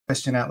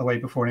question out the way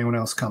before anyone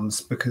else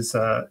comes, because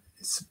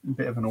it's a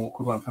bit of an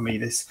awkward one for me,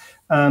 this.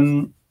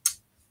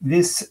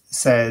 This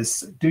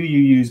says, do you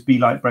use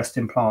B-Lite breast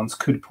implants?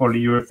 Could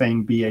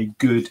polyurethane be a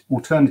good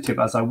alternative,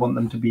 as I want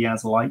them to be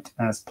as light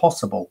as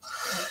possible?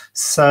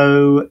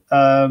 So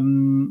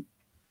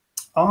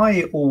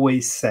I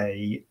always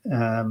say,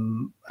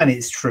 and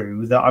it's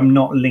true, that I'm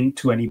not linked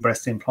to any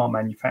breast implant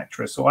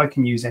manufacturer, so I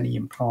can use any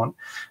implant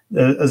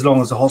as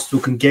long as the hospital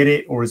can get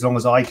it, or as long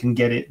as I can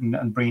get it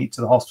and bring it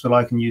to the hospital.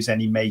 I can use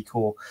any make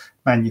or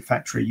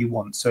manufacturer you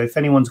want. So if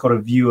anyone's got a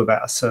view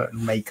about a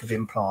certain make of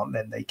implant,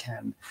 then they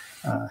can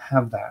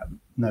have that,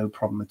 no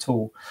problem at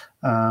all.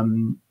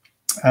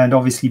 And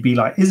obviously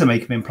B-Lite is a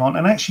make of implant,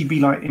 and actually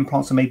B-Lite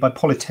implants are made by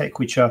Polytech,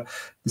 which are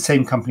the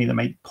same company that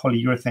make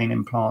polyurethane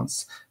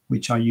implants,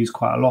 which I use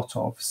quite a lot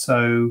of.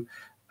 So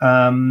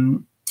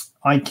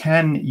I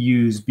can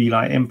use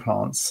B-Lite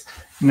implants.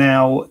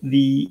 Now,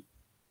 the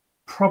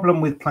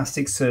problem with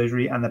plastic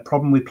surgery and the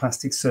problem with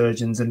plastic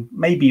surgeons, and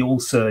maybe all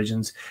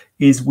surgeons,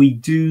 is we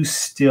do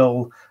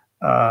still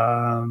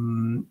have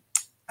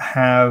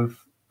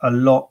a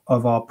lot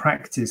of our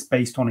practice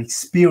based on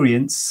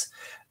experience,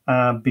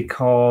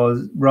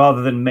 because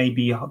rather than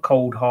maybe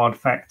cold hard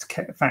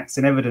facts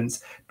and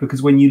evidence,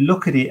 because when you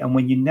look at it and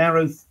when you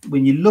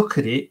look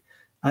at it,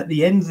 at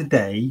the end of the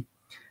day,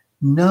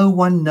 no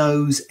one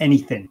knows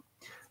anything.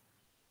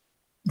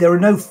 There are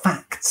no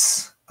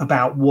facts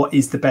about what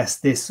is the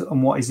best this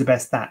and what is the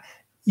best that.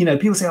 You know,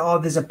 people say, oh,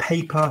 there's a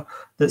paper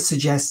that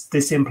suggests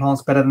this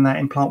implant's better than that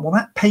implant. Well,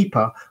 that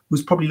paper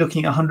was probably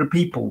looking at 100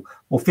 people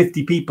or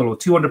 50 people or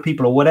 200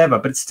 people or whatever,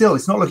 but still,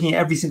 it's not looking at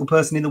every single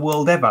person in the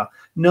world ever.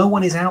 No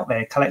one is out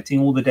there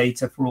collecting all the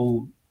data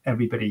for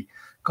everybody.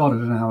 God, I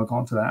don't know how I got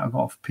onto that. I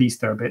got off piece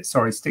there a bit.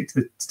 Sorry, stick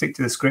to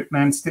the script,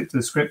 man. Stick to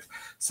the script.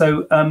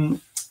 So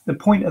the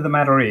point of the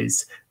matter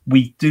is,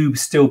 we do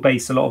still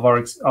base a lot of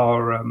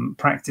our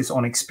practice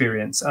on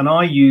experience. And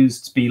I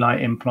used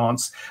B-Lite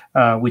implants,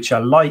 which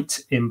are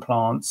light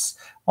implants,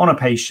 on a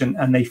patient,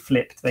 and they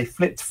flipped. They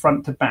flipped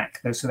front to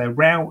back. So they're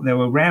round. They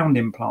were round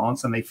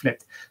implants, and they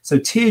flipped. So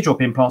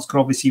teardrop implants could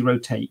obviously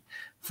rotate.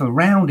 For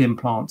round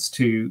implants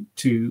to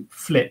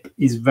flip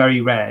is very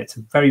rare. It's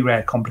a very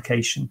rare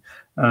complication.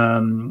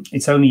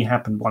 It's only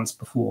happened once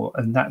before,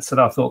 and I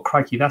thought,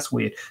 crikey, that's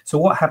weird. So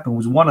what happened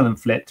was one of them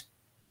flipped,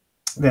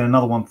 then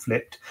another one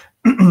flipped,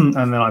 and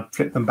then I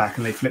flipped them back,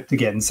 and they flipped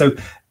again. So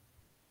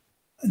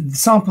the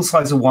sample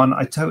size of one,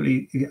 I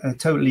totally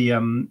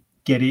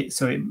get it.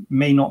 So it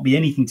may not be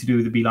anything to do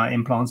with the B-Lite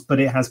implants, but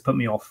it has put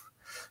me off.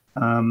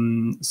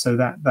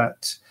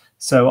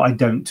 So I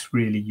don't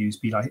really use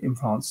B-Lite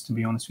implants, to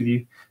be honest with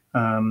you.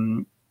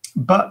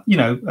 But, you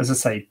know, as I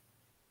say,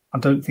 I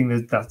don't think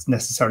that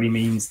necessarily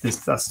means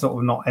that's sort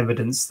of not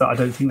evidence. That I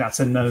don't think that's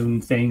a known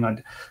thing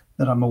that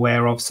I'm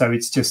aware of. So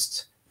it's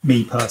just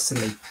me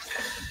personally.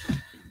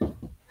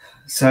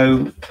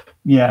 So,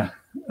 yeah.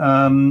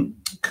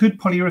 Could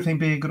polyurethane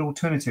be a good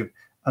alternative,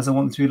 as I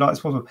want them to be light as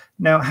possible?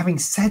 Now, having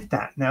said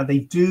that,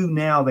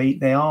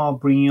 they are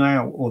bringing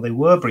out, or they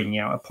were bringing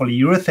out, a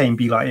polyurethane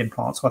B-Lite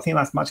implant. So I think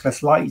that's much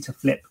less likely to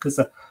flip, because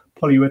the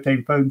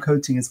polyurethane foam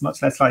coating is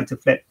much less likely to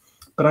flip.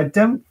 But I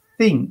don't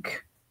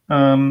think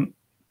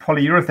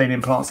polyurethane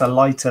implants are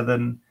lighter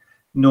than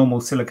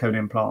normal silicone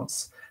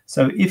implants.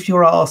 So if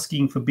you're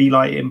asking for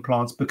B-Lite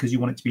implants because you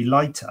want it to be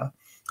lighter,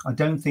 I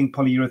don't think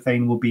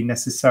polyurethane will be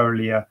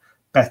necessarily a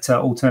better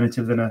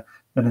alternative than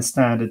a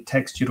standard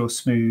textured or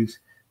smooth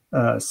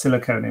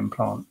silicone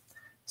implant.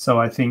 So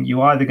I think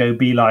you either go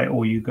B-Lite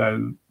or you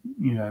go,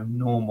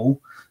 normal.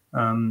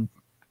 And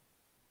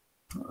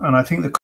I think the